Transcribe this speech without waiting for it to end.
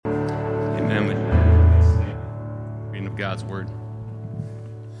Amen. Reading of God's Word.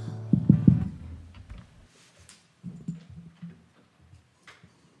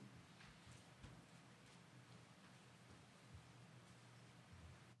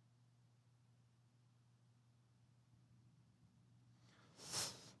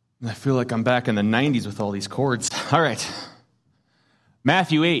 I feel like I'm back in the 90s with all these chords. All right.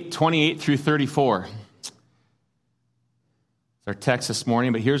 Matthew 8, 28 through 34. It's our text this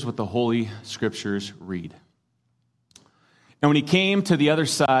morning, but here's what the Holy Scriptures read. And when he came to the other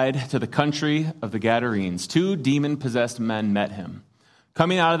side, to the country of the Gadarenes, 2 demon-possessed men met him,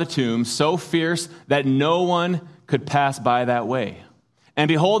 coming out of the tomb, so fierce that no one could pass by that way. And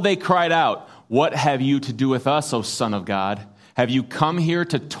behold, they cried out, "What have you to do with us, O Son of God? Have you come here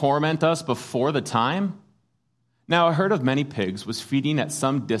to torment us before the time?" Now a herd of many pigs was feeding at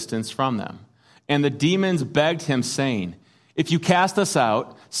some distance from them. And the demons begged him, saying, "If you cast us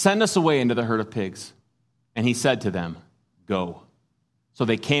out, send us away into the herd of pigs." And he said to them, "Go." So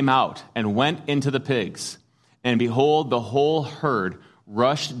they came out and went into the pigs. And behold, the whole herd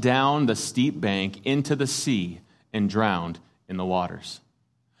rushed down the steep bank into the sea and drowned in the waters.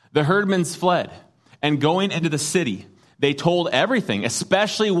 The herdmen fled, and going into the city, they told everything,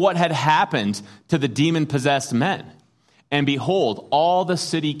 especially what had happened to the demon-possessed men. And behold, all the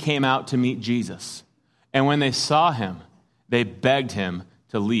city came out to meet Jesus. And when they saw him, they begged him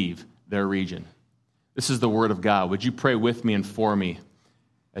to leave their region. This is the word of God. Would you pray with me and for me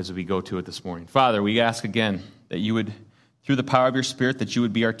as we go to it this morning? Father, we ask again that you would, through the power of your Spirit, that you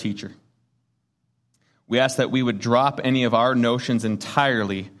would be our teacher. We ask that we would drop any of our notions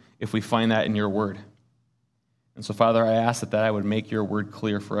entirely if we find that in your word. And so, Father, I ask that I would make your word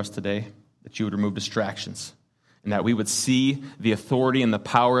clear for us today, that you would remove distractions, and that we would see the authority and the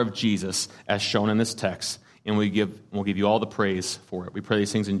power of Jesus as shown in this text, and we'll give you all the praise for it. We pray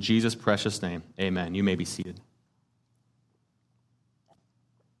these things in Jesus' precious name. Amen. You may be seated.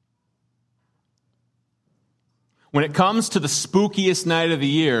 When it comes to the spookiest night of the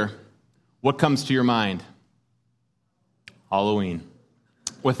year, what comes to your mind? Halloween.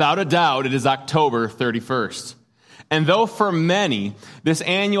 Without a doubt, it is October 31st. And though for many, this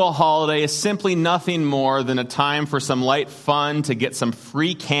annual holiday is simply nothing more than a time for some light fun, to get some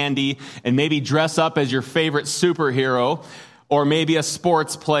free candy, and maybe dress up as your favorite superhero, or maybe a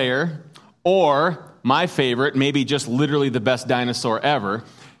sports player, or, my favorite, maybe just literally the best dinosaur ever,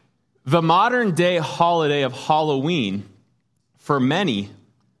 the modern day holiday of Halloween, for many,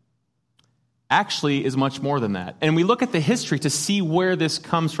 actually is much more than that. And we look at the history to see where this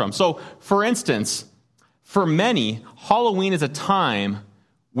comes from. So, for instance, for many, Halloween is a time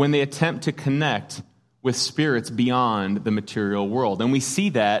when they attempt to connect with spirits beyond the material world. And we see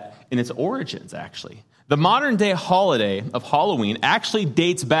that in its origins, actually. The modern day holiday of Halloween actually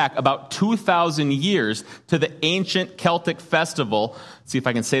dates back about 2,000 years to the ancient Celtic festival, see if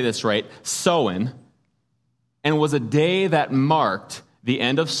I can say this right, Samhain, and was a day that marked the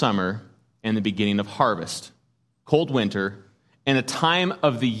end of summer and the beginning of harvest, cold winter, and a time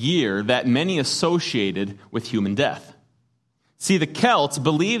of the year that many associated with human death. See, the Celts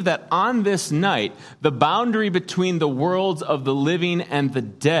believed that on this night, the boundary between the worlds of the living and the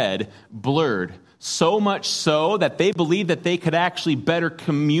dead blurred, so much so that they believed that they could actually better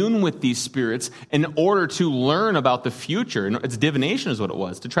commune with these spirits in order to learn about the future. And it's divination is what it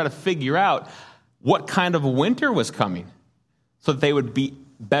was, to try to figure out what kind of winter was coming so that they would be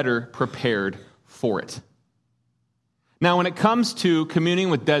better prepared for it. Now, when it comes to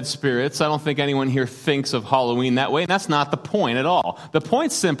communing with dead spirits, I don't think anyone here thinks of Halloween that way, and that's not the point at all. The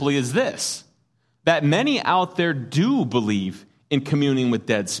point simply is this, that many out there do believe in communing with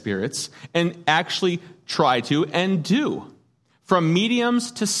dead spirits and actually try to and do. From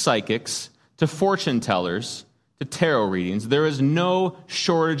mediums to psychics to fortune tellers to tarot readings, there is no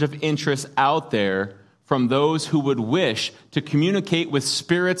shortage of interest out there from those who would wish to communicate with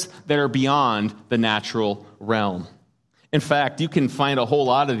spirits that are beyond the natural realm. In fact, you can find a whole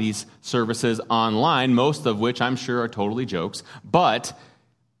lot of these services online, most of which I'm sure are totally jokes. But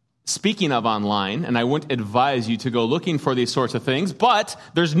speaking of online, and I wouldn't advise you to go looking for these sorts of things, but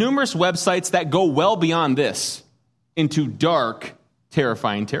there's numerous websites that go well beyond this into dark,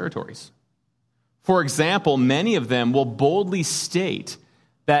 terrifying territories. For example, many of them will boldly state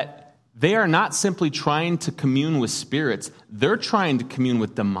that they are not simply trying to commune with spirits, they're trying to commune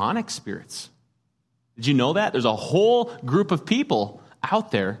with demonic spirits. Did you know that? There's a whole group of people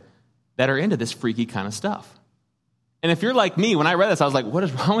out there that are into this freaky kind of stuff. And if you're like me, when I read this, I was like, what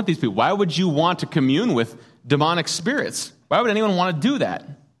is wrong with these people? Why would you want to commune with demonic spirits? Why would anyone want to do that?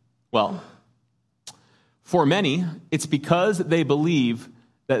 Well, for many, it's because they believe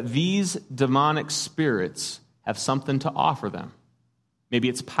that these demonic spirits have something to offer them. Maybe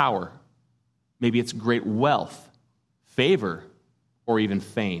it's power. Maybe it's great wealth, favor, or even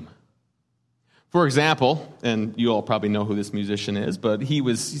fame. For example, and you all probably know who this musician is, but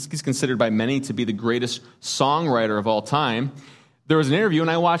he's considered by many to be the greatest songwriter of all time. There was an interview,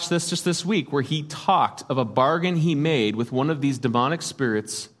 and I watched this just this week, where he talked of a bargain he made with one of these demonic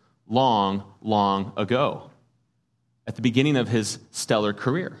spirits long, long ago, at the beginning of his stellar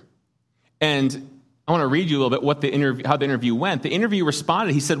career. And I want to read you a little bit how the interview went. The interview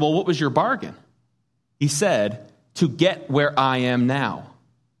responded. He said, well, what was your bargain? He said, to get where I am now.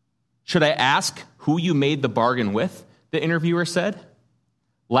 Should I ask who you made the bargain with? The interviewer said.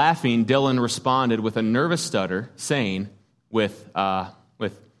 Laughing, Dylan responded with a nervous stutter, saying, with the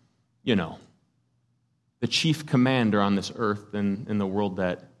chief commander on this earth and in the world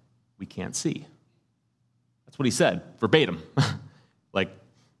that we can't see. That's what he said, verbatim.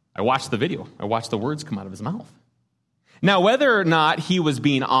 I watched the video. I watched the words come out of his mouth. Now, whether or not he was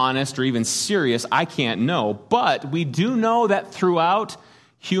being honest or even serious, I can't know. But we do know that throughout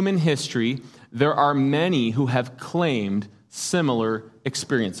human history, there are many who have claimed similar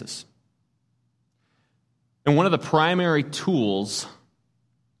experiences. And one of the primary tools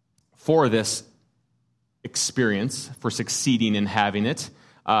for this experience, for succeeding in having it,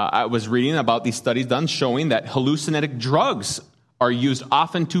 I was reading about these studies done showing that hallucinogenic drugs are used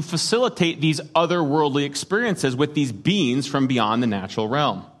often to facilitate these otherworldly experiences with these beings from beyond the natural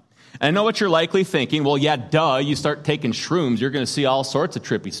realm. And I know what you're likely thinking. Well, yeah, duh, you start taking shrooms, you're going to see all sorts of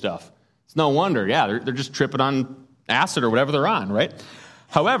trippy stuff. It's no wonder. Yeah, they're just tripping on acid or whatever they're on, right?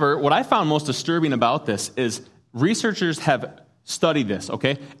 However, what I found most disturbing about this is researchers have studied this,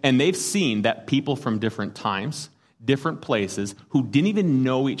 okay? And they've seen that people from different times, different places, who didn't even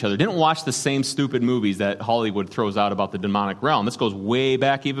know each other, didn't watch the same stupid movies that Hollywood throws out about the demonic realm. This goes way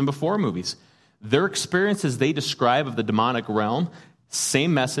back even before movies. Their experiences they describe of the demonic realm,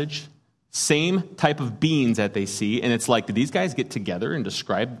 same message, same type of beings that they see, and it's like, did these guys get together and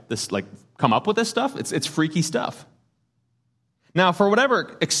describe this, come up with this stuff? It's freaky stuff. Now, for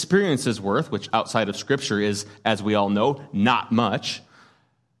whatever experience is worth, which outside of Scripture is, as we all know, not much,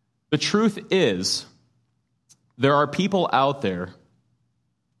 the truth is, there are people out there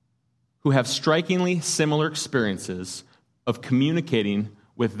who have strikingly similar experiences of communicating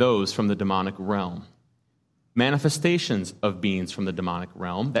with those from the demonic realm. Manifestations of beings from the demonic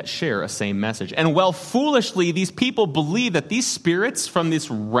realm that share a same message. And foolishly, these people believe that these spirits from this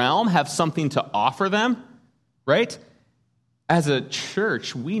realm have something to offer them, right? As a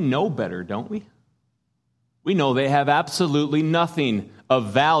church, we know better, don't we? We know they have absolutely nothing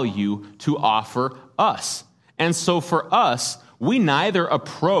of value to offer us. And so for us, we neither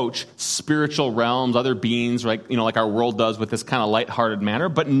approach spiritual realms, other beings, like our world does with this kind of lighthearted manner,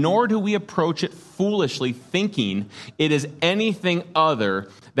 but nor do we approach it foolishly thinking it is anything other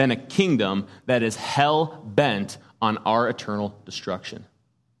than a kingdom that is hell-bent on our eternal destruction.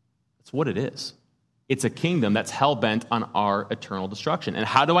 That's what it is. It's a kingdom that's hell-bent on our eternal destruction. And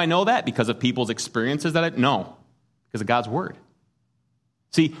how do I know that? Because of people's experiences No, because of God's word.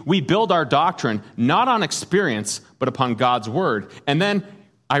 See, we build our doctrine not on experience, but upon God's word. And then,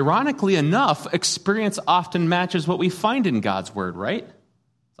 ironically enough, experience often matches what we find in God's word, right?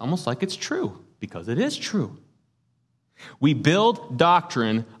 It's almost like it's true, because it is true. We build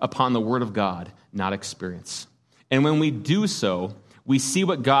doctrine upon the word of God, not experience. And when we do so, we see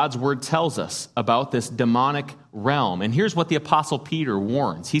what God's word tells us about this demonic realm. And here's what the Apostle Peter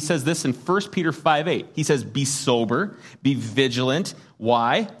warns. He says this in 1 Peter 5:8. He says, be sober, be vigilant.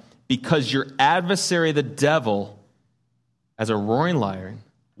 Why? Because your adversary, the devil, as a roaring lion,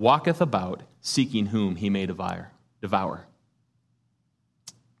 walketh about, seeking whom he may devour.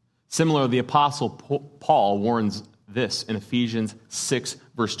 Similarly, the Apostle Paul warns this in Ephesians 6,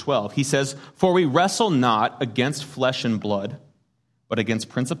 verse 12. He says, for we wrestle not against flesh and blood, but against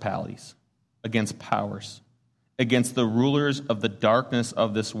principalities, against powers, against the rulers of the darkness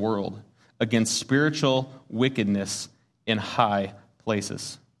of this world, against spiritual wickedness in high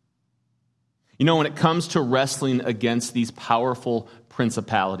places. When it comes to wrestling against these powerful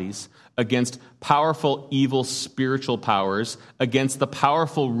principalities, against powerful evil spiritual powers, against the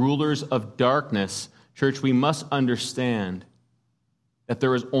powerful rulers of darkness, church, we must understand that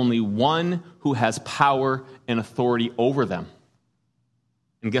there is only one who has power and authority over them.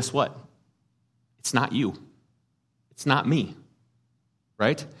 And guess what? It's not you. It's not me,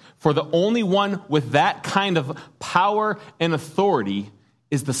 right? For the only one with that kind of power and authority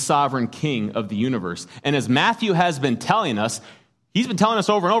is the sovereign king of the universe. And as Matthew has been telling us, he's been telling us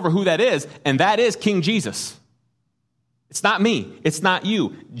over and over who that is, and that is King Jesus. It's not me. It's not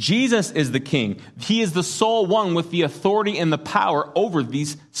you. Jesus is the king. He is the sole one with the authority and the power over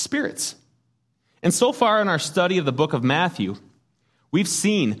these spirits. And so far in our study of the book of Matthew, we've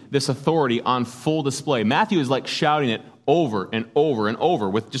seen this authority on full display. Matthew is like shouting it over and over and over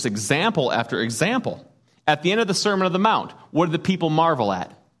with just example after example. At the end of the Sermon on the Mount, what did the people marvel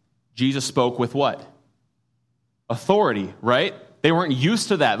at? Jesus spoke with what? Authority, right? They weren't used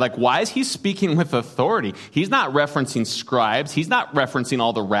to that. Like, why is he speaking with authority? He's not referencing scribes. He's not referencing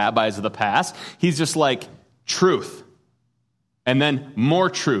all the rabbis of the past. He's just like, truth. And then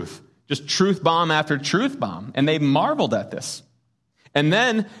more truth. Just truth bomb after truth bomb. And they marveled at this. And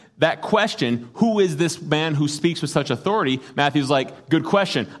then that question, who is this man who speaks with such authority? Matthew's like, good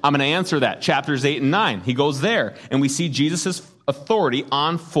question. I'm going to answer that. Chapters 8 and 9. He goes there. And we see Jesus' authority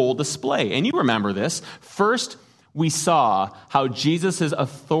on full display. And you remember this. First, we saw how Jesus'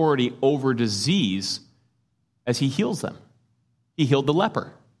 authority over disease as he heals them. He healed the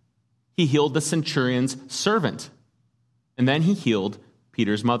leper. He healed the centurion's servant. And then he healed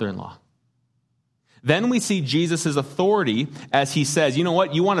Peter's mother-in-law. Then we see Jesus' authority as he says, you know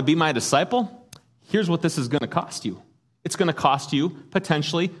what, you want to be my disciple? Here's what this is going to cost you. It's going to cost you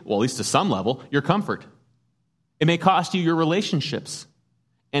potentially, well, at least to some level, your comfort. It may cost you your relationships.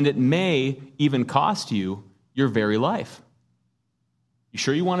 And it may even cost you your very life. You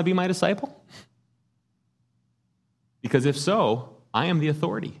sure you want to be my disciple? Because if so, I am the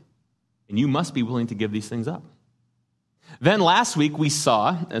authority, and you must be willing to give these things up. Then last week we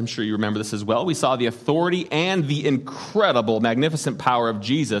saw, I'm sure you remember this as well, we saw the authority and the incredible, magnificent power of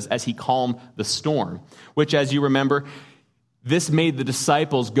Jesus as he calmed the storm, which, as you remember, this made the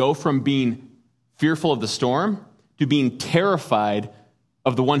disciples go from being fearful of the storm to being terrified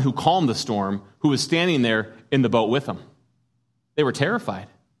of the one who calmed the storm, who was standing there in the boat with them. They were terrified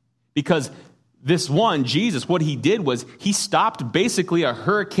because this one, Jesus, what he did was he stopped basically a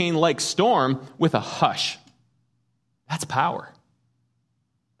hurricane-like storm with a hush. That's power.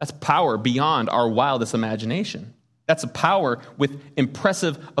 That's power beyond our wildest imagination. That's a power with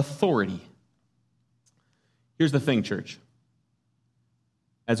impressive authority. Here's the thing, church.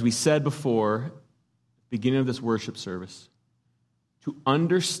 As we said before, beginning of this worship service, to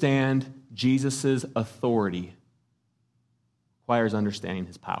understand Jesus' authority requires understanding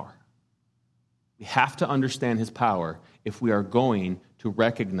his power. We have to understand his power if we are going to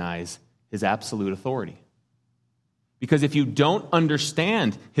recognize his absolute authority. Because if you don't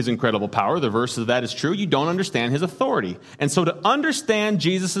understand his incredible power, the verse of that is true, you don't understand his authority. And so to understand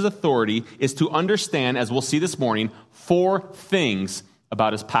Jesus' authority is to understand, as we'll see this morning, 4 things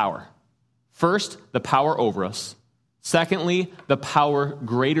about his power. First, the power over us. Secondly, the power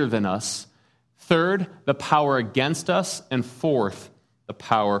greater than us. Third, the power against us. And fourth, the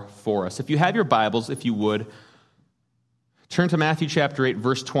power for us. If you have your Bibles, if you would, turn to Matthew chapter 8,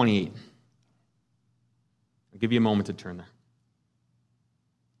 verse 28. I'll give you a moment to turn there.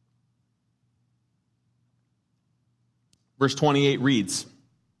 Verse 28 reads,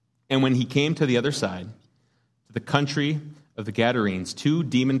 "And when he came to the other side, to the country of the Gadarenes, 2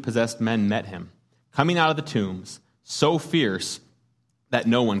 demon-possessed men met him, coming out of the tombs, so fierce that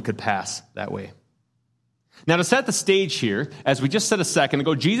no one could pass that way." Now, to set the stage here, as we just said a second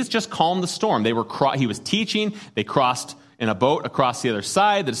ago, Jesus just calmed the storm. He was teaching. They crossed in a boat across the other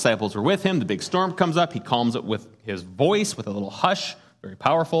side. The disciples were with him. The big storm comes up. He calms it with his voice, with a little hush, very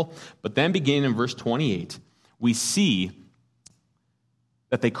powerful. But then beginning in verse 28, we see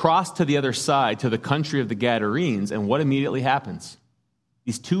that they cross to the other side, to the country of the Gadarenes, and what immediately happens?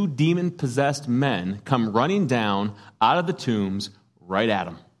 These 2 demon-possessed men come running down out of the tombs right at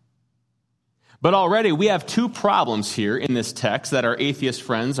him. But already we have 2 problems here in this text that our atheist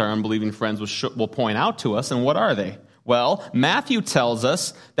friends, our unbelieving friends will point out to us, and what are they? Well, Matthew tells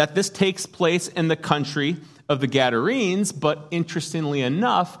us that this takes place in the country of the Gadarenes, but interestingly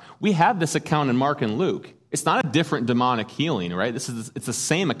enough, we have this account in Mark and Luke. It's not a different demonic healing, right? It's the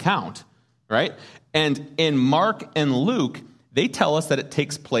same account, right? And in Mark and Luke, they tell us that it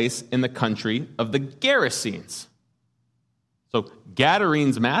takes place in the country of the Gerasenes. So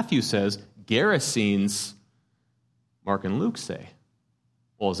Gadarenes, Matthew says, Gerasenes, Mark and Luke say.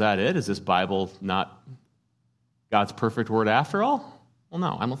 Well, is that it? Is this Bible not God's perfect word after all? Well,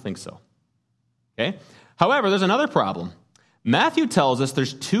 no, I don't think so. Okay? However, there's another problem. Matthew tells us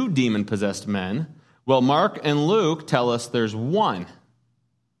there's 2 demon-possessed men, while Mark and Luke tell us there's 1.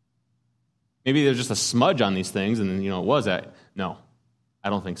 Maybe there's just a smudge on these things, and it was that. No, I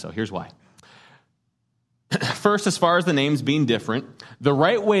don't think so. Here's why. First, as far as the names being different, the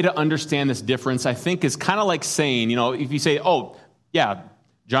right way to understand this difference, I think, is kind of like saying, if you say, oh, yeah,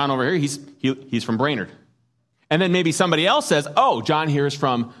 John over here, he's from Brainerd. And then maybe somebody else says, oh, John hears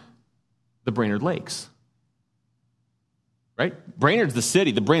from the Brainerd Lakes. Right? Brainerd's the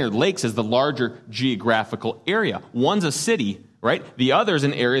city. The Brainerd Lakes is the larger geographical area. One's a city, right? The other's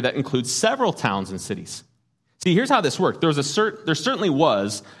an area that includes several towns and cities. See, here's how this worked. There certainly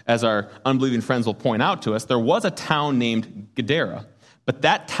was, as our unbelieving friends will point out to us, there was a town named Gadara, but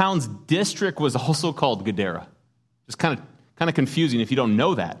that town's district was also called Gadara. It's kind of confusing if you don't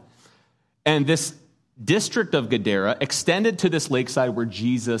know that. And this district of Gadara extended to this lakeside where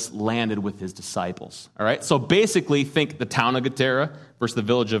Jesus landed with his disciples. All right, so basically think the town of Gadara versus the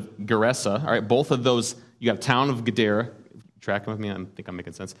village of Gerasa. All right, both of those, you have town of Gadara. Tracking with me? I think I'm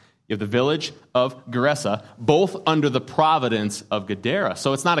making sense. You have the village of Gerasa, both under the providence of Gadara.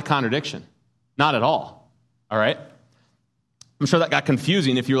 So it's not a contradiction. Not at all. All right? I'm sure that got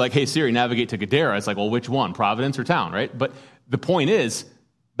confusing if you're like, hey, Siri, navigate to Gadara. It's like, well, which one? Providence or town, right? But the point is,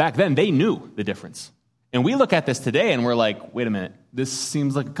 back then, they knew the difference. And we look at this today and we're like, wait a minute, this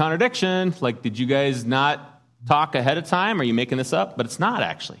seems like a contradiction. Like, did you guys not talk ahead of time? Are you making this up? But it's not,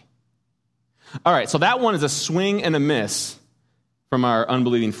 actually. All right, so that one is a swing and a miss from our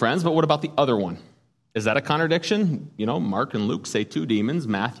unbelieving friends, but what about the other one? Is that a contradiction? You know, Mark and Luke say 2 demons.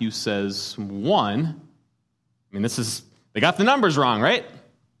 Matthew says 1. I mean, they got the numbers wrong, right?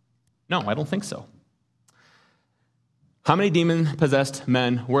 No, I don't think so. How many demon-possessed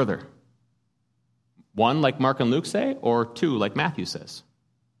men were there? 1, like Mark and Luke say, or 2, like Matthew says?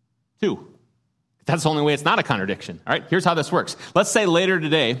 2. That's the only way it's not a contradiction. All right, here's how this works. Let's say later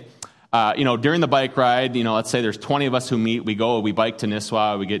today, during the bike ride, let's say there's 20 of us who meet, we bike to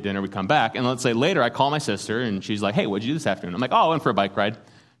Nisswa, we get dinner, we come back, and let's say later I call my sister, and she's like, hey, what'd you do this afternoon? I'm like, oh, I went for a bike ride.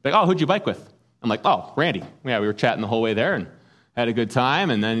 Like, oh, who'd you bike with? I'm like, oh, Randy. Yeah, we were chatting the whole way there, and had a good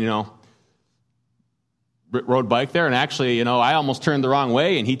time, and then, rode bike there, and actually, I almost turned the wrong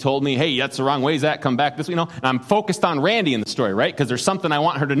way, and he told me, hey, that's the wrong way, Zach, come back this way, and I'm focused on Randy in the story, right? Because there's something I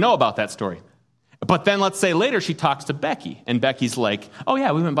want her to know about that story. But then let's say later she talks to Becky, and Becky's like, oh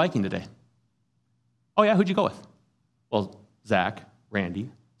yeah, we went biking today. Oh yeah, who'd you go with? Well, Zach,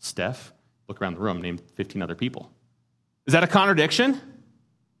 Randy, Steph, look around the room, name 15 other people. Is that a contradiction?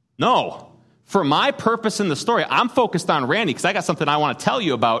 No. For my purpose in the story, I'm focused on Randy because I got something I want to tell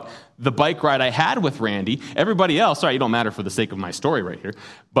you about the bike ride I had with Randy. Everybody else, sorry, you don't matter for the sake of my story right here,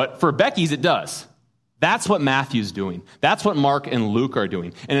 but for Becky's it does. That's what Matthew's doing. That's what Mark and Luke are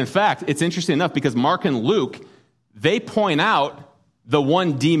doing. And in fact, it's interesting enough because Mark and Luke, they point out the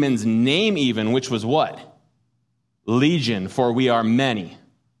one demon's name even, which was what? Legion, for we are many.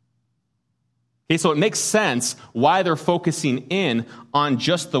 Okay, so it makes sense why they're focusing in on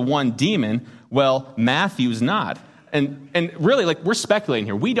just the one demon. Well, Matthew's not. And really, we're speculating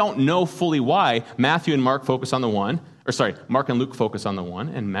here. We don't know fully why Matthew and Mark focus on the one. Mark and Luke focus on the one,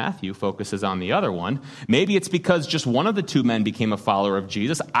 and Matthew focuses on the other one. Maybe it's because just one of the 2 men became a follower of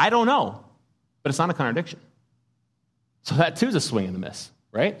Jesus. I don't know. But it's not a contradiction. So that too is a swing and a miss,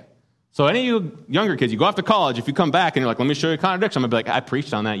 right? So any of you younger kids, you go off to college, if you come back and you're like, let me show you a contradiction, I'm going to be like, I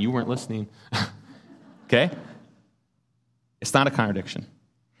preached on that. You weren't listening. Okay? It's not a contradiction.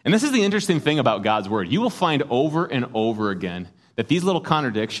 And this is the interesting thing about God's word. You will find over and over again that these little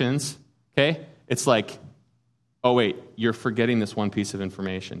contradictions, okay, it's like, oh, wait, you're forgetting this one piece of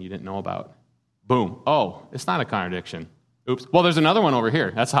information you didn't know about. Boom. Oh, it's not a contradiction. Oops. Well, there's another one over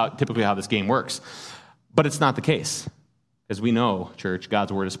here. That's typically how this game works. But it's not the case. Because we know, church,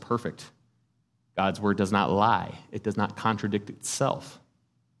 God's word is perfect. God's word does not lie. It does not contradict itself.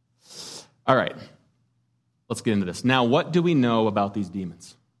 All right. Let's get into this. Now, what do we know about these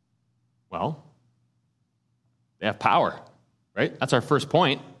demons? Well, they have power, right? That's our first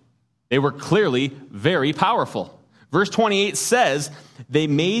point. They were clearly very powerful. Verse 28 says, they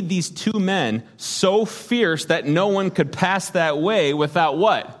made these 2 men so fierce that no one could pass that way without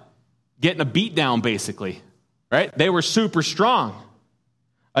what? Getting a beat down, basically, right? They were super strong.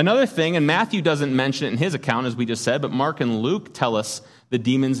 Another thing, and Matthew doesn't mention it in his account, as we just said, but Mark and Luke tell us the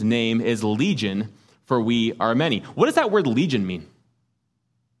demon's name is Legion, for we are many. What does that word legion mean?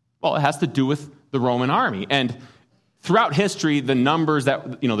 Well, it has to do with the Roman army. And throughout history, the numbers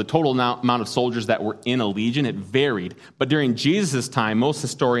that, the total amount of soldiers that were in a legion, it varied. But during Jesus' time, most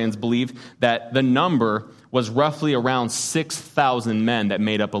historians believe that the number was roughly around 6,000 men that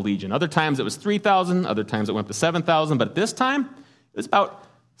made up a legion. Other times it was 3,000, other times it went up to 7,000, but at this time, it was about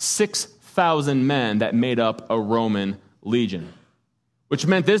 6,000 men that made up a Roman legion, which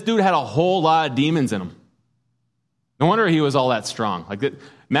meant this dude had a whole lot of demons in him. No wonder he was all that strong.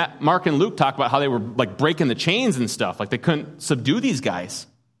 Mark and Luke talk about how they were breaking the chains and stuff. They couldn't subdue these guys.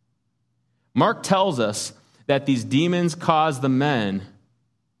 Mark tells us that these demons caused the men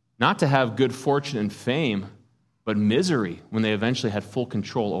not to have good fortune and fame, but misery when they eventually had full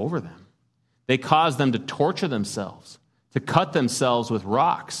control over them. They caused them to torture themselves, to cut themselves with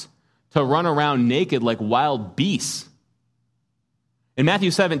rocks, to run around naked like wild beasts. In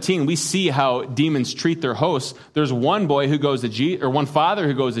Matthew 17, we see how demons treat their hosts. There's one boy who goes to Jesus, or one father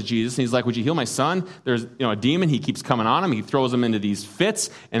who goes to Jesus, and he's like, "Would you heal my son?" There's a demon. He keeps coming on him. He throws him into these fits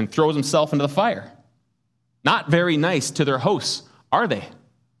and throws himself into the fire. Not very nice to their hosts, are they?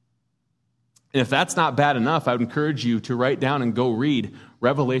 And if that's not bad enough, I would encourage you to write down and go read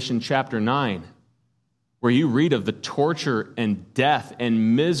Revelation chapter 9, where you read of the torture and death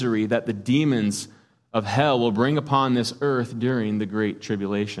and misery that the demons of hell will bring upon this earth during the Great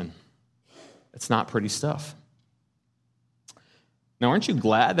Tribulation. It's not pretty stuff. Now, aren't you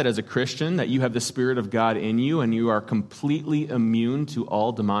glad that as a Christian that you have the Spirit of God in you and you are completely immune to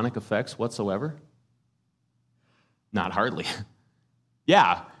all demonic effects whatsoever? Not hardly.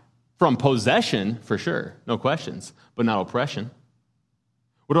 Yeah, from possession, for sure, no questions, but not oppression.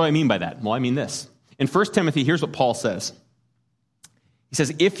 What do I mean by that? Well, I mean this. In 1 Timothy, here's what Paul says. He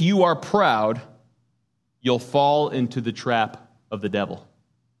says, "If you are proud, you'll fall into the trap of the devil."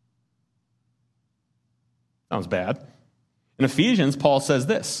 Sounds bad. In Ephesians, Paul says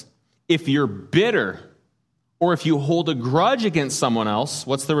this: "If you're bitter or if you hold a grudge against someone else,"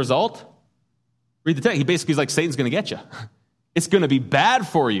 what's the result? Read the text. He basically is like, Satan's going to get you. It's going to be bad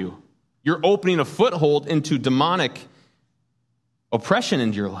for you. You're opening a foothold into demonic oppression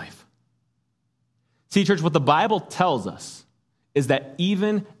into your life. See, church, what the Bible tells us is that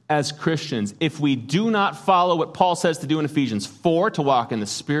even as Christians, if we do not follow what Paul says to do in Ephesians 4, to walk in the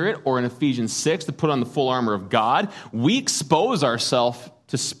Spirit, or in Ephesians 6, to put on the full armor of God, we expose ourselves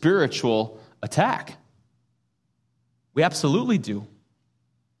to spiritual attack. We absolutely do.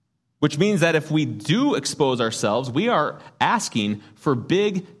 Which means that if we do expose ourselves, we are asking for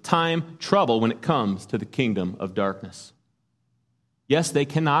big-time trouble when it comes to the kingdom of darkness. Yes, they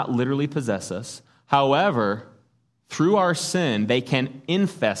cannot literally possess us. However, through our sin, they can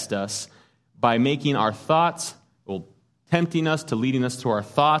infest us by making our thoughts, tempting us to leading us to our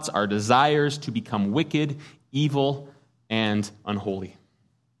thoughts, our desires to become wicked, evil, and unholy.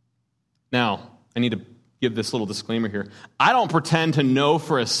 Now, I need to give this little disclaimer here. I don't pretend to know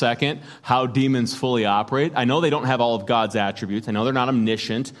for a second how demons fully operate. I know they don't have all of God's attributes. I know they're not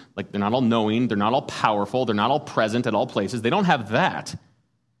omniscient, like they're not all knowing, they're not all powerful, they're not all present at all places. They don't have that.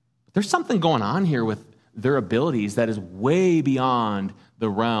 But there's something going on here with their abilities that is way beyond the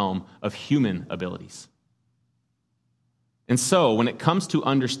realm of human abilities. And so, when it comes to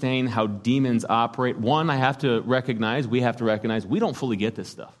understanding how demons operate, one, we have to recognize we don't fully get this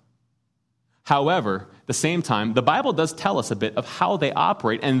stuff. However, at the same time, the Bible does tell us a bit of how they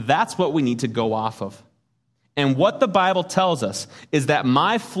operate, and that's what we need to go off of. And what the Bible tells us is that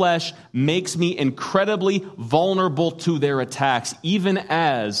my flesh makes me incredibly vulnerable to their attacks, even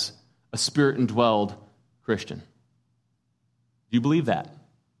as a Spirit-indwelled Christian. Do you believe that?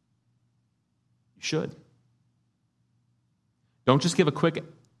 You should. Don't just give a quick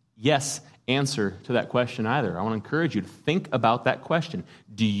yes answer to that question either. I want to encourage you to think about that question.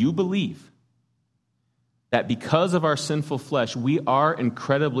 Do you believe that because of our sinful flesh, we are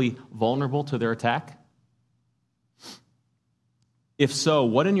incredibly vulnerable to their attack? If so,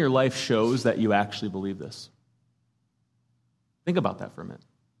 what in your life shows that you actually believe this? Think about that for a minute.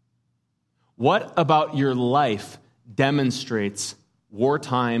 What about your life demonstrates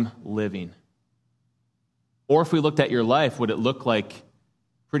wartime living? Or if we looked at your life, would it look like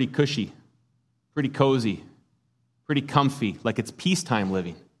pretty cushy, pretty cozy, pretty comfy, like it's peacetime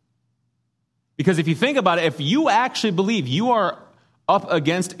living? Because if you think about it, if you actually believe you are up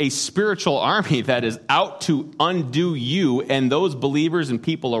against a spiritual army that is out to undo you and those believers and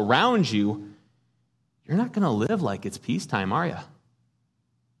people around you, you're not going to live like it's peacetime, are you?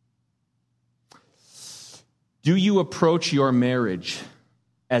 Do you approach your marriage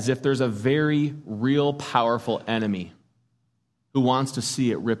as if there's a very real, powerful enemy who wants to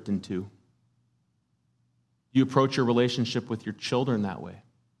see it ripped in two? Do you approach your relationship with your children that way,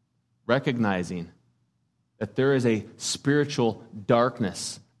 recognizing that there is a spiritual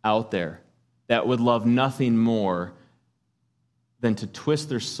darkness out there that would love nothing more than to twist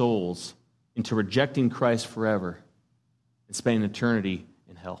their souls into rejecting Christ forever and spending eternity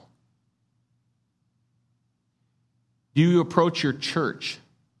in hell? Do you approach your church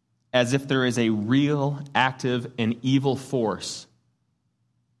as if there is a real, active, and evil force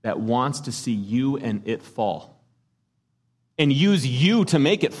that wants to see you and it fall and use you to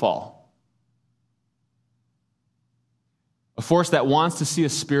make it fall? A force that wants to see a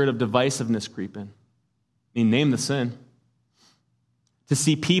spirit of divisiveness creep in. I mean, name the sin. To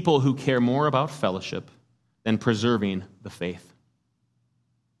see people who care more about fellowship than preserving the faith.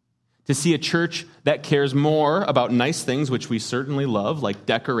 To see a church that cares more about nice things, which we certainly love, like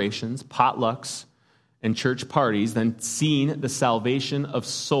decorations, potlucks, and church parties, than seeing the salvation of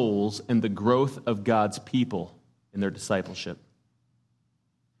souls and the growth of God's people in their discipleship.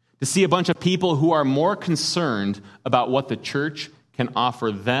 To see a bunch of people who are more concerned about what the church can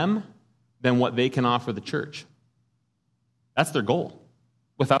offer them than what they can offer the church. That's their goal,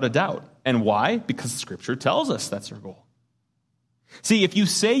 without a doubt. And why? Because Scripture tells us that's their goal. See, if you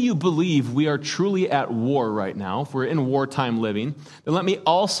say you believe we are truly at war right now, if we're in wartime living, then let me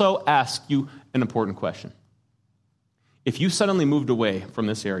also ask you an important question. If you suddenly moved away from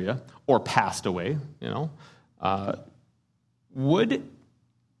this area, or passed away, would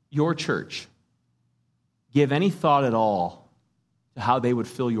your church give any thought at all to how they would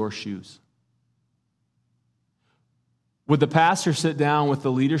fill your shoes? Would the pastor sit down with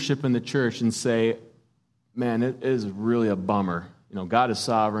the leadership in the church and say, man, it is really a bummer. God is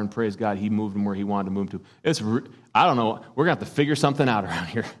sovereign. Praise God. He moved him where he wanted to move to. I don't know. We're going to have to figure something out around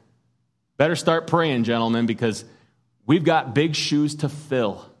here. Better start praying, gentlemen, because we've got big shoes to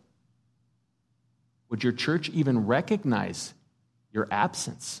fill. Would your church even recognize your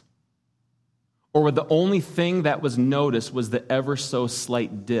absence? Or would the only thing that was noticed was the ever so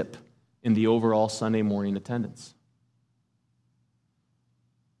slight dip in the overall Sunday morning attendance?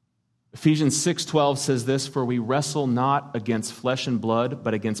 Ephesians 6:12 says this, "For we wrestle not against flesh and blood,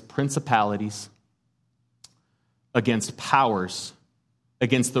 but against principalities, against powers,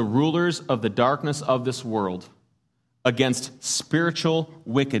 against the rulers of the darkness of this world, against spiritual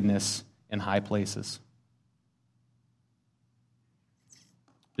wickedness in high places."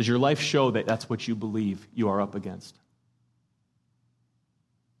 Does your life show that that's what you believe you are up against?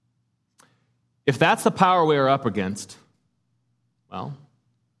 If that's the power we are up against, well,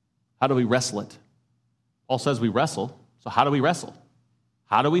 how do we wrestle it? Paul says we wrestle, so how do we wrestle?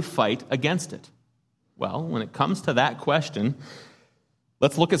 How do we fight against it? Well, when it comes to that question,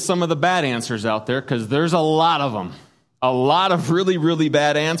 let's look at some of the bad answers out there, because there's a lot of them. A lot of really, really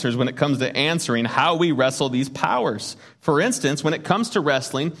bad answers when it comes to answering how we wrestle these powers. For instance, when it comes to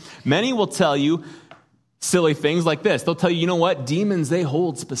wrestling, many will tell you silly things like this. They'll tell you, you know what? Demons, they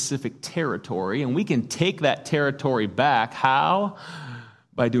hold specific territory, and we can take that territory back. How?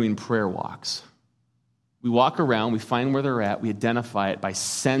 By doing prayer walks. We walk around, we find where they're at, we identify it by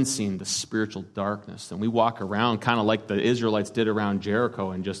sensing the spiritual darkness. And we walk around kind of like the Israelites did around Jericho,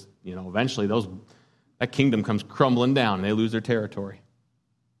 and just, eventually that kingdom comes crumbling down and they lose their territory.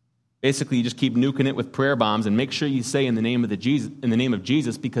 Basically, you just keep nuking it with prayer bombs and make sure you say in the name of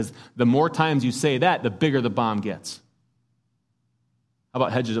Jesus, because the more times you say that, the bigger the bomb gets. How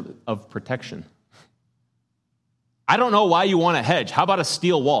about hedges of protection? I don't know why you want a hedge. How about a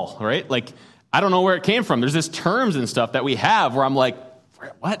steel wall, right? I don't know where it came from. There's this terms and stuff that we have where I'm like,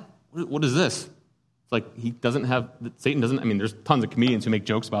 what? What is this? It's like Satan doesn't, there's tons of comedians who make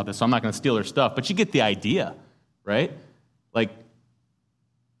jokes about this, so I'm not going to steal their stuff, but you get the idea, right?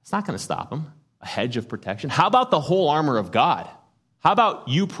 It's not going to stop him. A hedge of protection. How about the whole armor of God? How about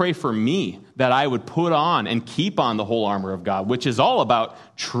you pray for me that I would put on and keep on the whole armor of God, which is all about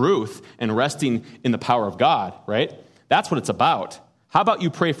truth and resting in the power of God, right? That's what it's about. How about you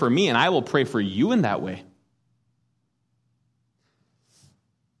pray for me and I will pray for you in that way?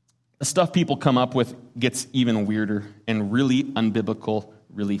 The stuff people come up with gets even weirder and really unbiblical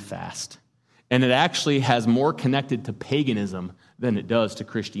really fast. And it actually has more connected to paganism than it does to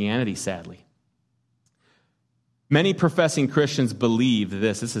Christianity, sadly. Many professing Christians believe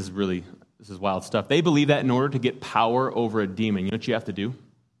this. This is wild stuff. They believe that in order to get power over a demon, you know what you have to do?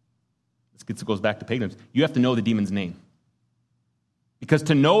 This goes back to paganism. You have to know the demon's name. Because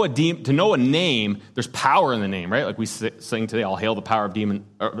to know a name, there's power in the name, right? Like we sing today, "All hail the power of demon."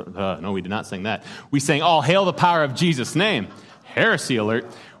 No, we did not sing that. We sang, "All hail the power of Jesus' name." Heresy alert.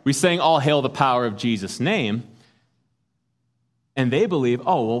 We sang, "All hail the power of Jesus' name." And they believe,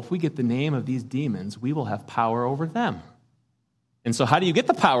 if we get the name of these demons, we will have power over them. And so how do you get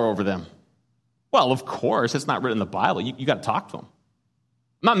the power over them? Well, of course, it's not written in the Bible. You got to talk to them.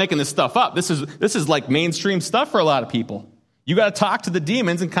 I'm not making this stuff up. This is like mainstream stuff for a lot of people. You got to talk to the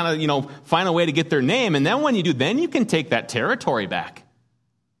demons and kind of, find a way to get their name. And then when you do, then you can take that territory back.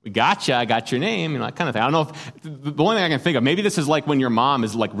 We got you. I got your name. That kind of thing. I don't know if the only thing I can think of, maybe this is like when your mom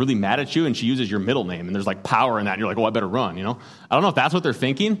is really mad at you and she uses your middle name and there's power in that. And you're like, I better run. I don't know if that's what they're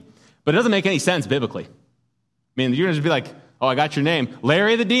thinking, but it doesn't make any sense biblically. You're going to just be like, I got your name.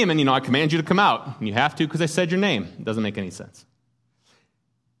 Larry the demon, I command you to come out. And you have to because I said your name. It doesn't make any sense.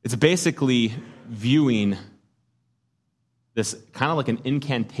 It's basically viewing this kind of like an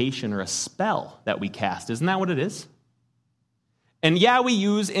incantation or a spell that we cast. Isn't that what it is? And yeah, we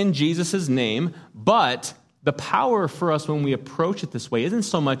use in Jesus' name, but the power for us when we approach it this way isn't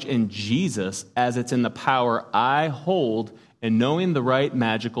so much in Jesus as it's in the power I hold in knowing the right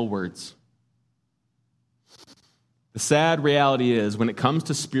magical words. The sad reality is, when it comes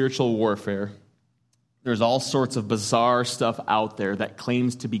to spiritual warfare, there's all sorts of bizarre stuff out there that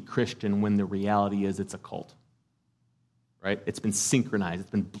claims to be Christian when the reality is it's a cult. Right? It's been synchronized. It's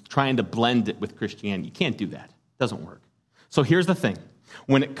been trying to blend it with Christianity. You can't do that. It doesn't work. So here's the thing.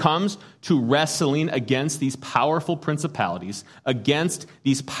 When it comes to wrestling against these powerful principalities, against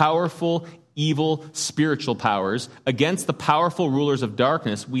these powerful evil spiritual powers, against the powerful rulers of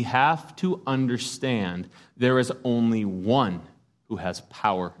darkness, we have to understand there is only one who has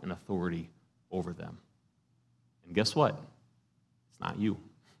power and authority over them. And guess what? It's not you.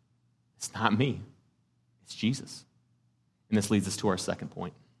 It's not me. It's Jesus. And this leads us to our second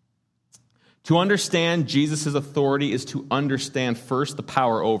point. To understand Jesus' authority is to understand first the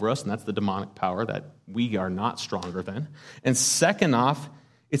power over us, and that's the demonic power that we are not stronger than. And second off,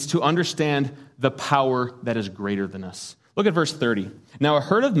 it's to understand the power that is greater than us. Look at verse 30. Now a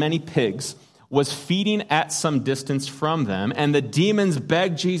herd of many pigs was feeding at some distance from them, and the demons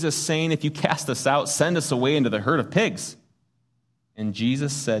begged Jesus, saying, "If you cast us out, send us away into the herd of pigs." And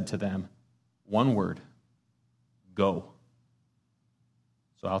Jesus said to them, one word, "Go."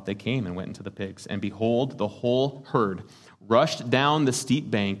 So out they came and went into the pigs. And behold, the whole herd rushed down the steep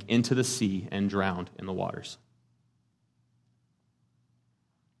bank into the sea and drowned in the waters.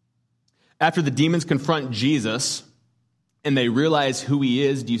 After the demons confront Jesus and they realize who he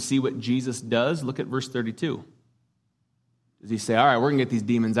is, do you see what Jesus does? Look at verse 32. Does he say, all right, we're going to get these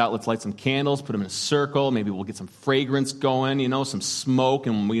demons out. Let's light some candles, put them in a circle. Maybe we'll get some fragrance going, some smoke,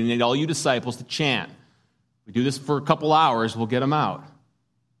 and we need all you disciples to chant. If we do this for a couple hours, we'll get them out.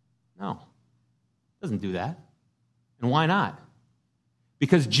 No, it doesn't do that. And why not?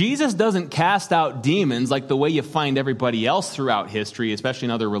 Because Jesus doesn't cast out demons like the way you find everybody else throughout history, especially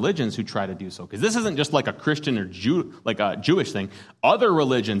in other religions who try to do so. Because this isn't just like a Christian or like a Jewish thing. Other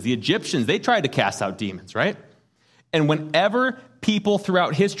religions, the Egyptians, they tried to cast out demons, right? And whenever people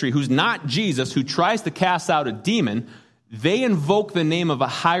throughout history who's not Jesus, who tries to cast out a demon, they invoke the name of a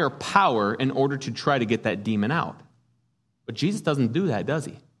higher power in order to try to get that demon out. But Jesus doesn't do that, does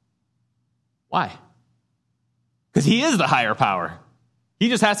he? Why? Because he is the higher power. He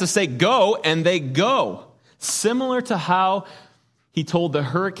just has to say go, and they go. Similar to how he told the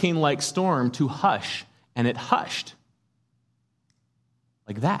hurricane-like storm to hush, and it hushed.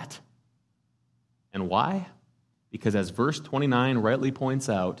 Like that. And why? Because as verse 29 rightly points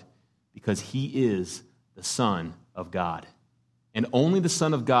out, because he is the Son of God. And only the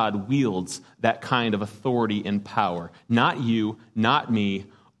Son of God wields that kind of authority and power. Not you, not me,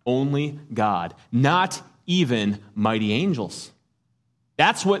 only God. Not even mighty angels.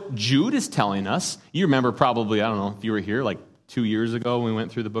 That's what Jude is telling us. You remember probably, I don't know if you were here like 2 years ago when we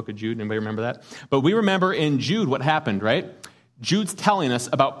went through the book of Jude. Anybody remember that? But we remember in Jude what happened, right? Jude's telling us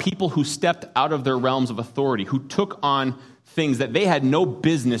about people who stepped out of their realms of authority, who took on things that they had no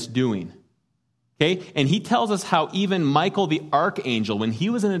business doing. Okay? And he tells us how even Michael the archangel, when he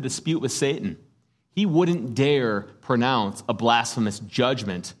was in a dispute with Satan, he wouldn't dare pronounce a blasphemous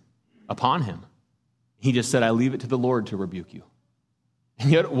judgment upon him. He just said, I leave it to the Lord to rebuke you. And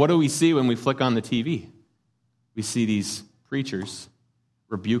yet, what do we see when we flick on the TV? We see these preachers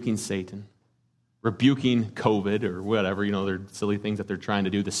rebuking Satan, rebuking COVID or whatever, they're silly things that they're trying to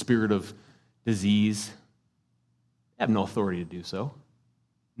do, the spirit of disease. They have no authority to do so.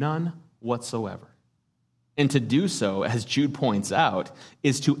 None whatsoever. And to do so, as Jude points out,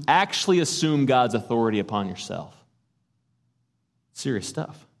 is to actually assume God's authority upon yourself. Serious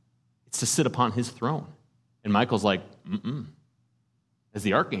stuff. It's to sit upon his throne. And Michael's like, As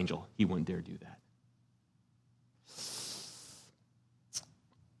the archangel, he wouldn't dare do that.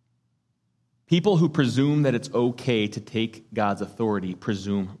 People who presume that it's okay to take God's authority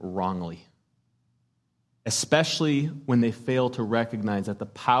presume wrongly, especially when they fail to recognize that the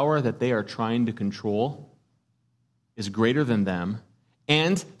power that they are trying to control is greater than them,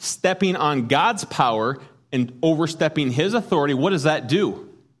 and stepping on God's power and overstepping his authority, what does that do?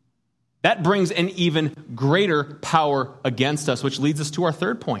 That brings an even greater power against us, which leads us to our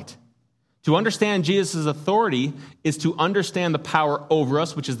third point. To understand Jesus' authority is to understand the power over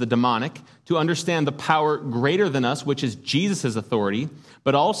us, which is the demonic, to understand the power greater than us, which is Jesus' authority,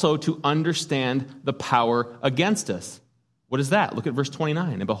 but also to understand the power against us. What is that? Look at verse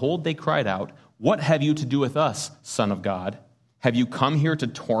 29. And behold, they cried out, "What have you to do with us, Son of God? Have you come here to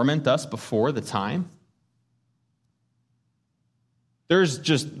torment us before the time?"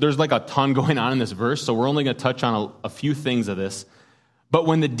 there's like a ton going on in this verse, so we're only going to touch on a few things of this. But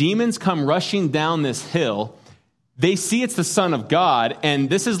when the demons come rushing down this hill, they see it's the Son of God, and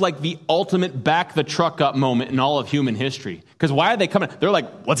this is like the ultimate back the truck up moment in all of human history. Because why are they coming? They're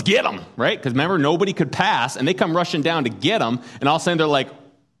like, let's get them, right? Because remember, nobody could pass, and they come rushing down to get them, and all of a sudden they're like,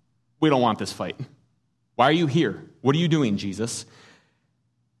 we don't want this fight. Why are you here? What are you doing, Jesus?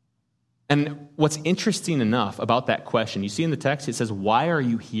 And what's interesting enough about that question, you see in the text, it says, why are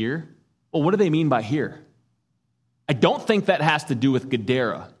you here? Well, what do they mean by here? I don't think that has to do with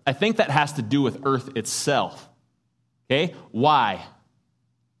Gadara. I think that has to do with earth itself. Okay? Why?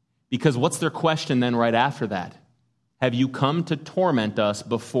 Because what's their question then right after that? Have you come to torment us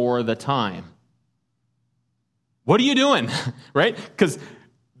before the time? What are you doing? Right? Because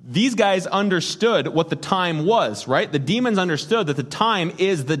these guys understood what the time was, right? The demons understood that the time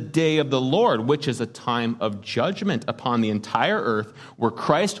is the day of the Lord, which is a time of judgment upon the entire earth where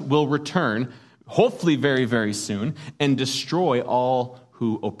Christ will return, hopefully very, very soon, and destroy all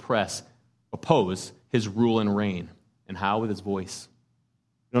who oppose his rule and reign. And how? With his voice.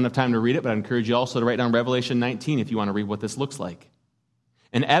 We don't have time to read it, but I encourage you also to write down Revelation 19 if you want to read what this looks like.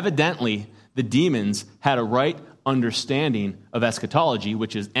 And evidently, the demons had a right understanding of eschatology,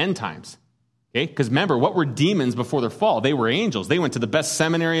 which is end times. Okay? Because remember, what were demons before their fall? They were angels. They went to the best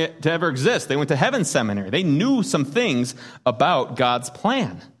seminary to ever exist. They went to heaven's seminary. They knew some things about God's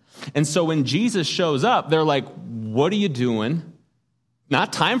plan. And so when Jesus shows up, they're like, what are you doing?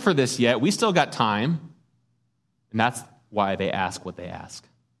 Not time for this yet. We still got time. And that's why they ask what they ask.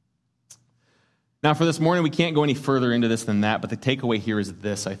 Now, for this morning, we can't go any further into this than that, but the takeaway here is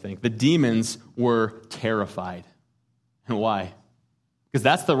this, I think. The demons were terrified. And why? Because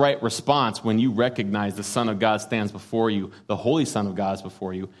that's the right response when you recognize the Son of God stands before you, the Holy Son of God is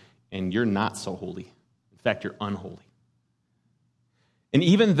before you, and you're not so holy. In fact, you're unholy. And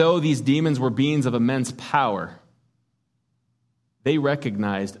even though these demons were beings of immense power, they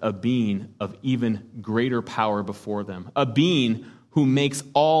recognized a being of even greater power before them, a being who makes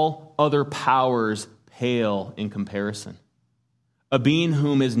all other powers pale in comparison, a being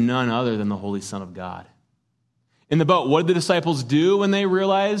whom is none other than the Holy Son of God. In the boat, what did the disciples do when they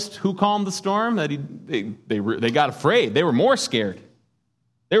realized who calmed the storm? They got afraid. They were more scared.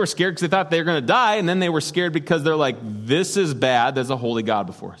 They were scared because they thought they were going to die, and then they were scared because they're like, this is bad. There's a holy God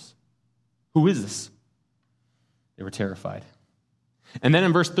before us. Who is this? They were terrified. And then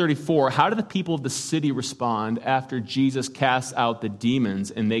in verse 34, how do the people of the city respond after Jesus casts out the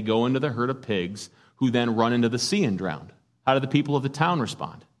demons and they go into the herd of pigs who then run into the sea and drown? How do the people of the town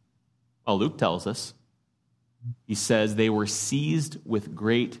respond? Well, Luke tells us. He says they were seized with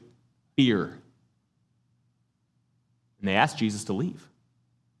great fear. And they asked Jesus to leave.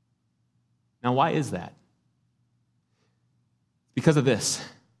 Now, why is that? Because of this.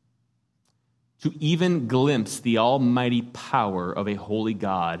 To even glimpse the almighty power of a holy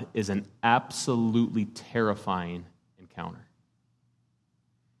God is an absolutely terrifying encounter.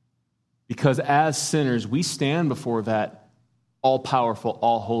 Because as sinners, we stand before that all-powerful,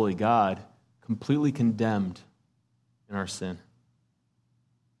 all-holy God, completely condemned in our sin.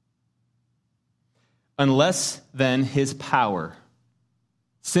 Unless then his power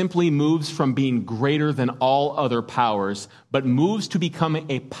simply moves from being greater than all other powers, but moves to become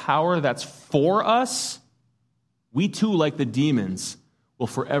a power that's for us, we too, like the demons, will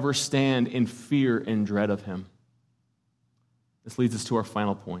forever stand in fear and dread of him. This leads us to our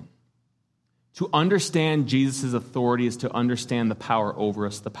final point. To understand Jesus' authority is to understand the power over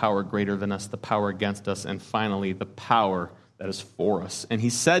us, the power greater than us, the power against us, and finally, the power that is for us. And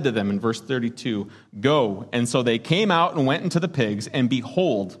he said to them in verse 32, "Go." And so they came out and went into the pigs, and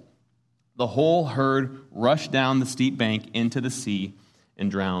behold, the whole herd rushed down the steep bank into the sea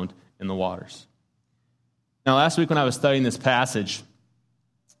and drowned in the waters. Now, last week when I was studying this passage,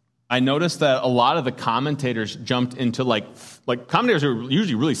 I noticed that a lot of the commentators jumped into like commentators are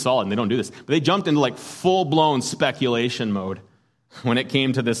usually really solid and they don't do this, but they jumped into like full-blown speculation mode when it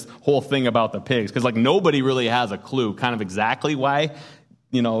came to this whole thing about the pigs, because like nobody really has a clue kind of exactly why,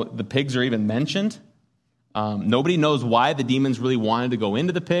 the pigs are even mentioned. Nobody knows why the demons really wanted to go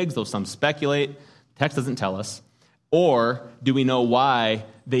into the pigs, though some speculate. The text doesn't tell us. Or do we know why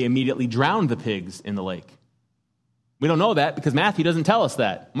they immediately drowned the pigs in the lake? We don't know that because Matthew doesn't tell us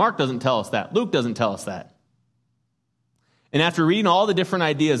that. Mark doesn't tell us that. Luke doesn't tell us that. And after reading all the different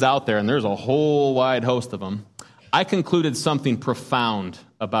ideas out there, and there's a whole wide host of them, I concluded something profound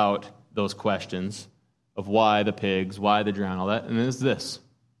about those questions of why the pigs, why the drown, all that, and it's this.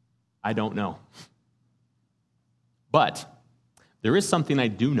 I don't know. But there is something I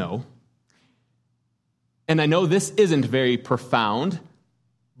do know, And I know this isn't very profound,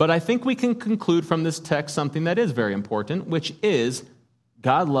 but I think we can conclude from this text something that is very important, which is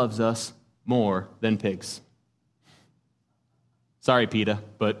God loves us more than pigs. Sorry, PETA,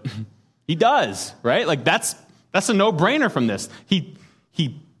 but he does, right? Like that's a no-brainer from this. He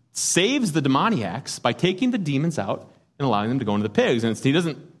saves the demoniacs by taking the demons out and allowing them to go into the pigs. And he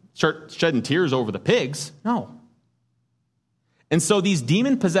doesn't start shedding tears over the pigs. No. And so these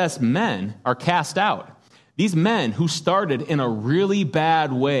demon-possessed men are cast out. These men who started in a really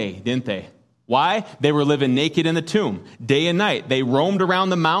bad way, didn't they? Why? They were living naked in the tomb, day and night. They roamed around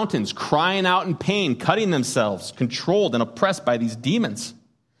the mountains, crying out in pain, cutting themselves, controlled and oppressed by these demons.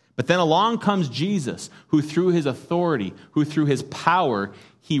 But then along comes Jesus, who through his authority, who through his power,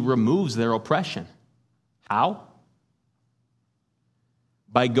 he removes their oppression. How?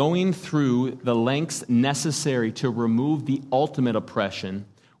 By going through the lengths necessary to remove the ultimate oppression,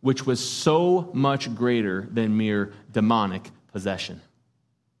 which was so much greater than mere demonic possession.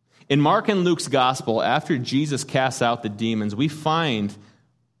 In Mark and Luke's gospel, after Jesus casts out the demons, we find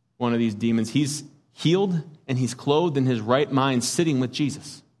one of these demons. He's healed and he's clothed in his right mind, sitting with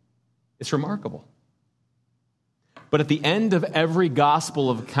Jesus. It's remarkable. But at the end of every gospel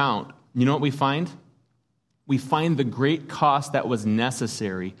of account, you know what we find? We find the great cost that was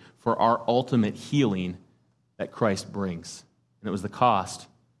necessary for our ultimate healing that Christ brings. And it was the cost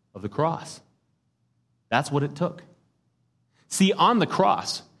of the cross. That's what it took. See, on the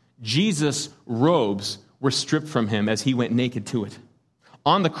cross, Jesus' robes were stripped from him as he went naked to it.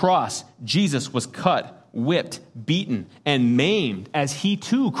 On the cross, Jesus was cut, whipped, beaten, and maimed as he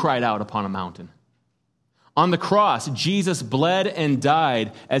too cried out upon a mountain. On the cross, Jesus bled and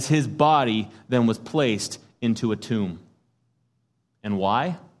died as his body then was placed into a tomb. And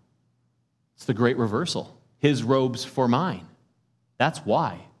why? It's the great reversal. His robes for mine. That's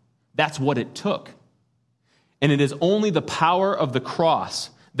why. That's what it took. And it is only the power of the cross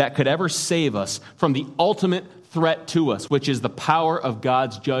that could ever save us from the ultimate threat to us, which is the power of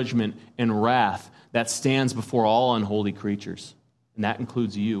God's judgment and wrath that stands before all unholy creatures. And that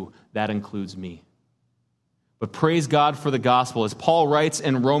includes you. That includes me. But praise God for the gospel. As Paul writes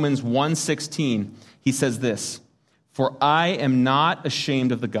in Romans 1:16, he says this, "For I am not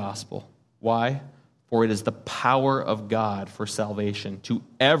ashamed of the gospel." Why? For it is the power of God for salvation to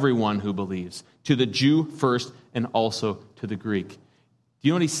everyone who believes, to the Jew first and also to the Greek. Do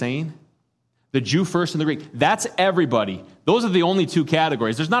you know what he's saying? The Jew first and the Greek. That's everybody. Those are the only two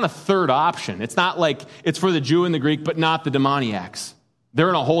categories. There's not a third option. It's not like it's for the Jew and the Greek, but not the demoniacs. They're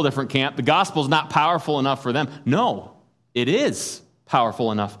in a whole different camp. The gospel's not powerful enough for them. No, it is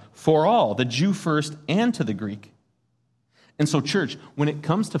powerful enough for all, the Jew first and to the Greek. And so, church, when it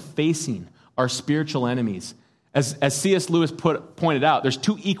comes to facing our spiritual enemies, as C.S. Lewis pointed out, there's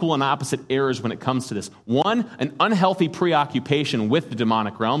two equal and opposite errors when it comes to this. One, an unhealthy preoccupation with the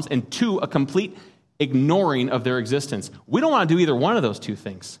demonic realms, and two, a complete ignoring of their existence. We don't want to do either one of those two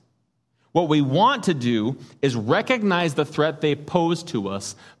things. What we want to do is recognize the threat they pose to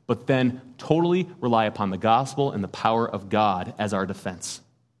us, but then totally rely upon the gospel and the power of God as our defense.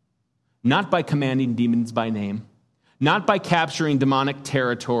 Not by commanding demons by name, not by capturing demonic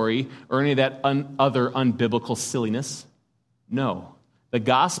territory or any of that other unbiblical silliness. No. The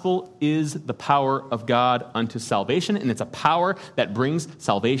gospel is the power of God unto salvation, and it's a power that brings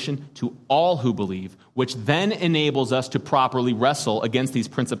salvation to all who believe, which then enables us to properly wrestle against these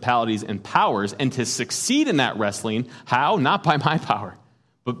principalities and powers, and to succeed in that wrestling. How? Not by my power,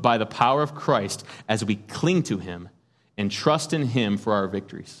 but by the power of Christ as we cling to him and trust in him for our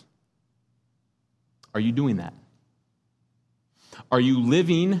victories. Are you doing that? Are you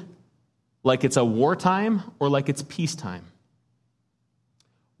living like it's a wartime or like it's peacetime?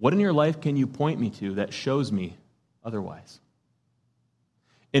 What in your life can you point me to that shows me otherwise?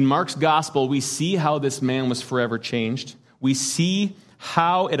 In Mark's gospel, we see how this man was forever changed. We see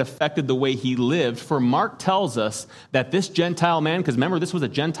how it affected the way he lived. For Mark tells us that this Gentile man, because remember, this was a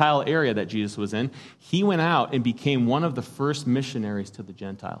Gentile area that Jesus was in, he went out and became one of the first missionaries to the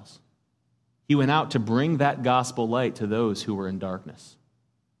Gentiles. He went out to bring that gospel light to those who were in darkness.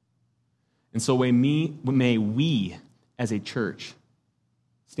 And so may we, as a church,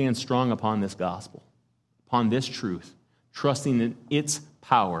 stand strong upon this gospel, upon this truth, trusting in its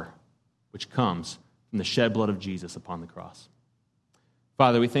power, which comes from the shed blood of Jesus upon the cross.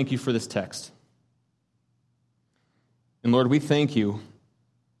 Father, we thank you for this text. And Lord, we thank you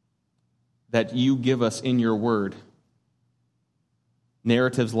that you give us in your word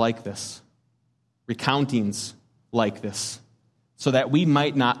narratives like this, recountings like this, so that we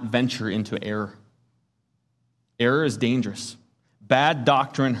might not venture into error. Error is dangerous. Bad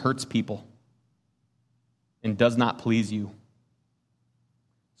doctrine hurts people. and does not please you.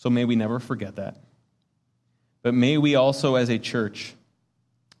 So may we never forget that. But may we also, as a church,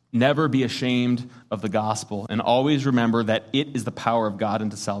 never be ashamed of the gospel and always remember that it is the power of God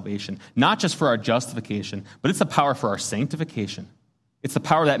unto salvation, not just for our justification, but it's the power for our sanctification. It's the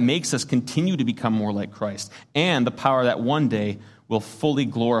power that makes us continue to become more like Christ, and the power that one day will fully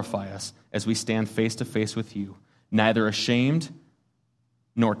glorify us as we stand face to face with you, neither ashamed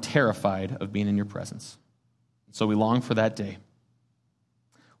nor terrified of being in your presence. So we long for that day.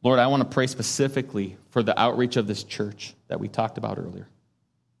 Lord, I want to pray specifically for the outreach of this church that we talked about earlier.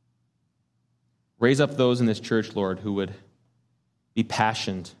 Raise up those in this church, Lord, who would be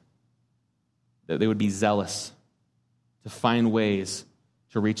passionate, that they would be zealous to find ways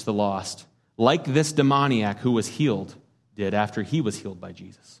to reach the lost, like this demoniac who was healed did after he was healed by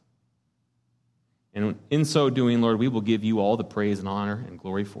Jesus. And in so doing, Lord, we will give you all the praise and honor and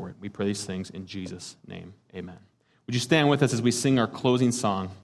glory for it. We pray these things in Jesus' name. Amen. Would you stand with us as we sing our closing song?